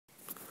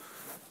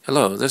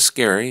Hello, this is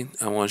Gary.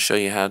 I want to show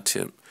you how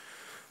to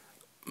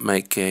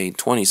make a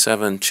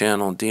 27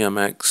 channel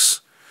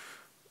DMX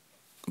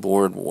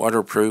board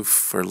waterproof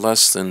for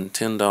less than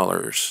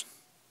 $10.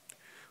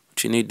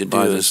 What you need to do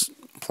is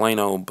plain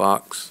old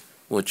box,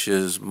 which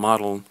is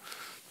model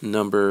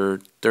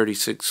number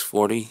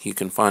 3640. You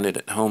can find it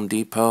at Home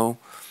Depot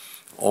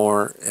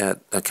or at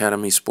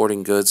Academy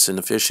Sporting Goods in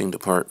the fishing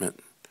department.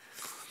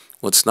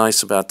 What's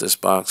nice about this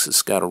box,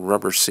 it's got a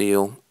rubber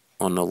seal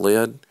on the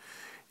lid,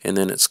 and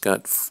then it's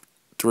got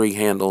 3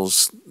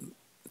 handles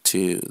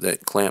that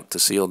clamp the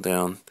seal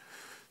down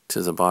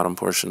to the bottom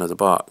portion of the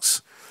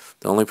box.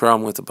 The only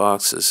problem with the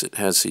box is it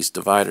has these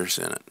dividers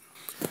in it.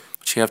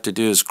 What you have to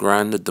do is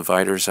grind the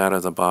dividers out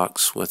of the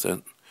box with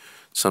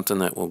something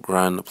that will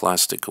grind the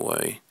plastic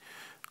away.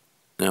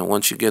 Now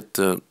once you get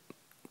the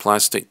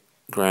plastic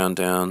ground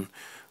down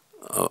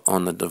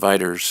on the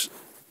dividers,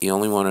 you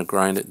only want to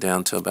grind it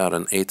down to about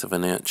 1/8 of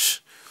an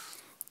inch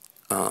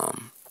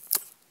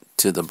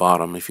to the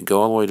bottom. If you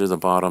go all the way to the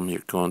bottom,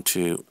 you're going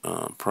to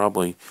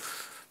probably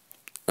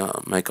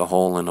make a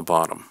hole in the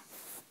bottom.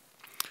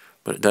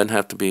 But it doesn't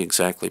have to be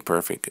exactly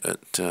perfect.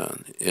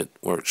 It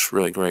works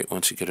really great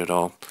once you get it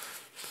all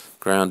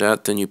ground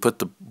out. Then you put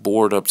the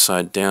board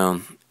upside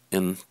down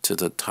into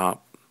the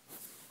top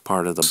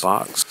part of the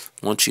box.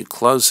 Once you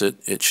close it,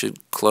 it should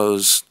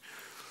close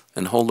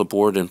and hold the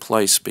board in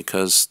place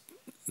because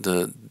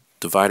the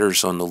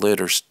dividers on the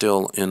lid are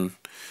still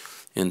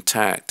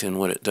intact, and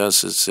what it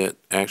does is it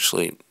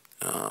actually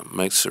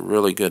makes a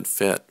really good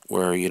fit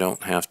where you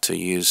don't have to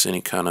use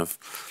any kind of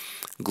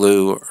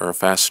glue or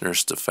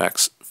fasteners to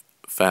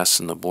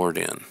fasten the board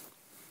in.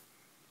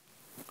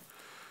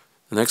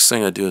 The next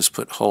thing I do is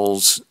put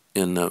holes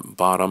in the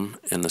bottom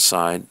and the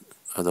side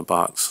of the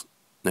box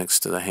next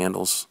to the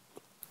handles.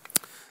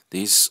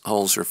 These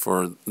holes are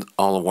for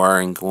all the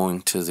wiring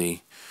going to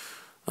the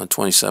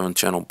 27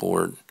 channel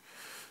board.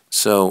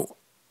 So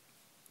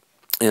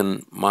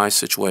in my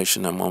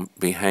situation, I'm going to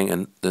be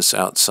hanging this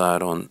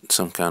outside on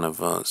some kind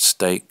of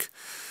stake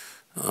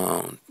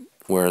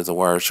where the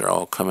wires are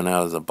all coming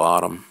out of the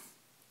bottom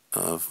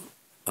of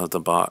the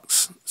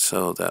box,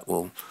 so that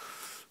will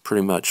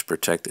pretty much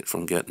protect it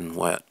from getting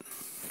wet.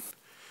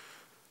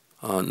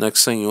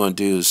 Next thing you want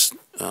to do is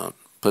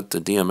put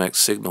the DMX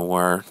signal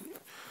wire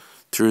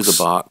through the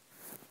box,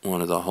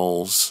 one of the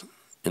holes,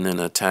 and then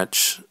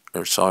attach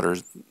or solder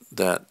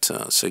that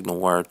signal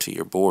wire to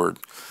your board.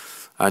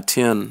 I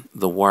tin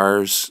the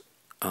wires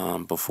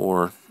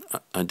before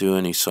I do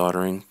any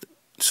soldering,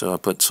 so I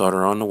put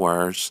solder on the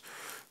wires.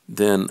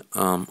 Then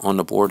on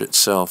the board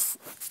itself,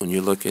 when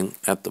you're looking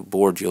at the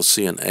board, you'll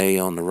see an A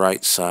on the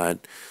right side,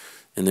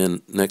 and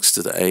then next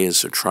to the A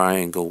is a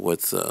triangle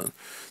with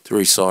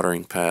 3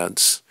 soldering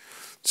pads.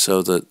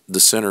 So the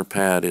center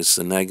pad is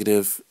the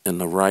negative and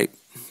the right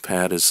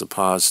pad is the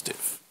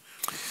positive.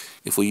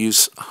 If we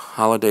use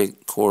Holiday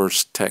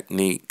Core's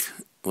technique,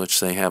 which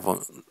they have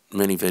on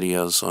many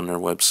videos on their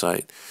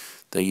website,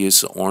 they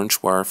use the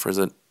orange wire for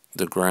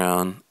the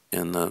ground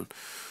and the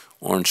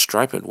orange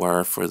striped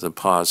wire for the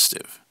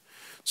positive.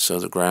 So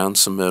the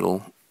ground's the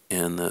middle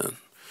and the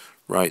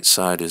right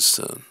side is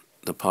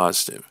the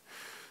positive.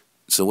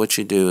 So what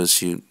you do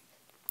is you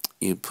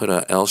put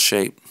a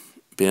L-shaped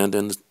bend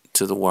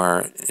into the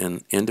wire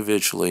and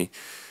individually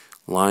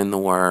line the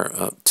wire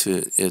up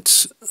to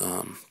its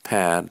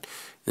pad.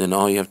 Then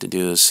all you have to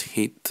do is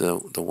heat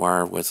the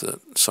wire with a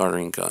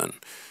soldering gun.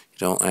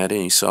 You don't add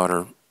any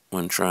solder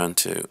when trying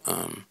to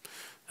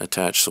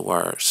attach the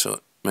wire, so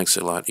it makes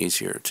it a lot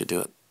easier to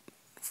do it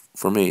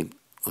for me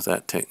with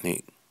that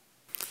technique.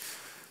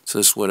 So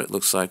this is what it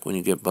looks like when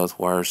you get both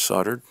wires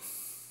soldered.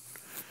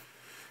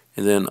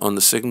 And then on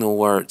the signal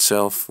wire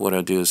itself, what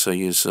I do is I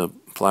use a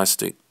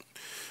plastic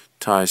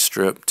tie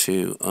strip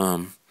to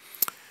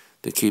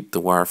keep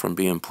the wire from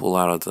being pulled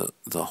out of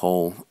the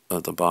hole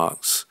of the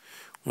box.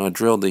 When I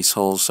drilled these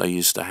holes, I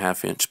used a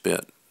 1/2 inch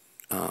bit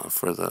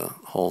for the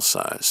hole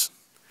size.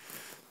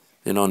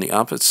 Then on the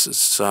opposite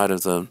side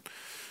of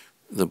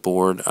the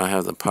board, I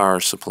have the power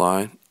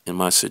supply. In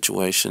my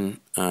situation,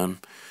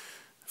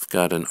 I've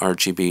got an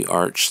RGB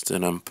arch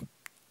that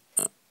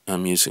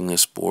I'm using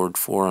this board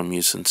for. I'm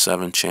using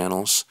 7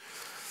 channels.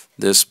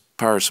 This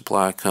power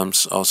supply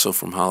comes also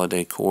from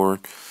Holiday Core,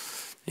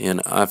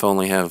 and I've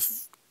only have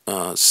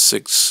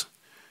 6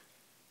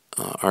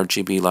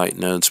 RGB light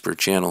nodes per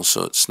channel,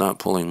 so it's not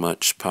pulling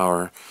much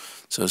power.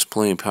 So there's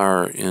plenty of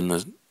power in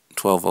the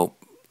 12 volt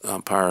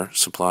power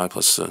supply,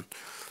 plus the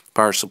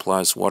power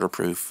supply is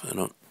waterproof.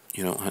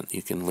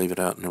 You can leave it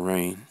out in the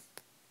rain.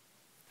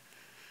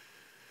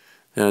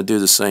 Then I do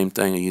the same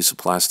thing. I use a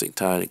plastic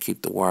tie to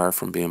keep the wire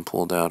from being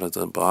pulled out of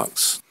the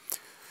box.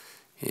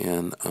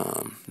 And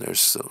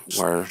there's the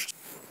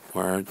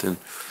wire.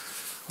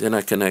 Then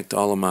I connect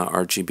all of my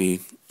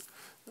RGB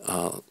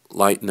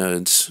light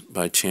nodes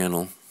by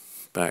channel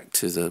back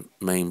to the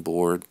main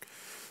board.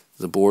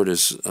 The board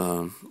is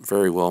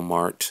very well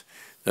marked.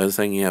 The other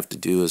thing you have to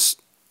do is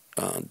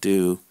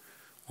do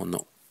on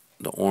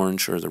the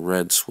orange or the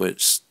red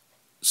switch,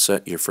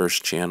 set your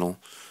first channel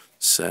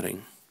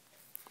setting.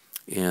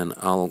 and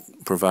I'll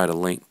provide a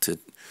link to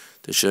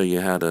show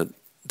you how to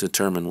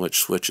determine which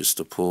switches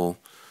to pull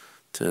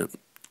to,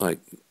 like,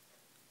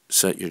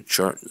 set your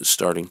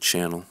starting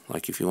channel.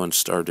 Like if you want to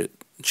start at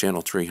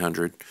channel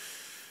 300,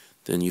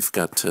 then you've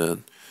got to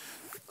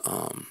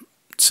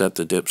set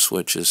the dip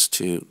switches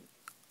to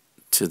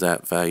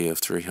that value of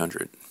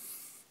 300.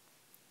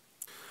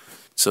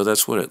 So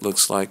that's what it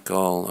looks like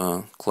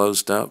all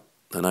closed up.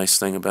 The nice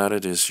thing about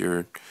it is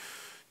you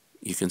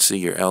can see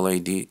your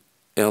LED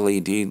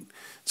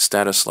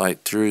status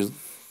light through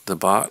the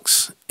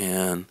box,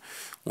 and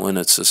when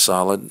it's a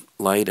solid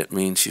light, it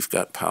means you've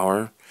got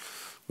power.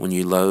 When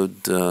you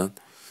load the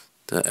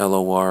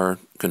LOR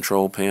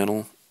control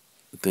panel,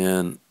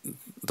 then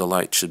the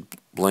light should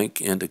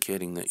blink,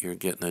 indicating that you're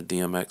getting a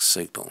DMX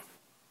signal.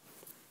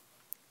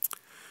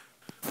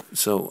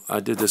 So I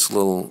did this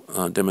little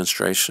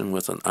demonstration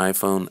with an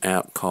iPhone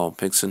app called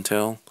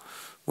Pixintel,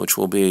 which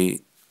will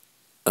be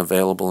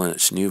available in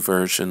its new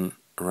version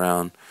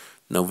around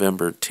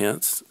November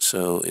 10th,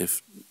 so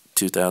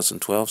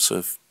 2012. So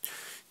if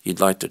you'd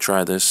like to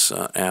try this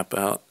app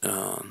out,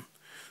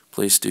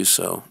 please do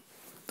so.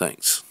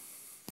 Thanks.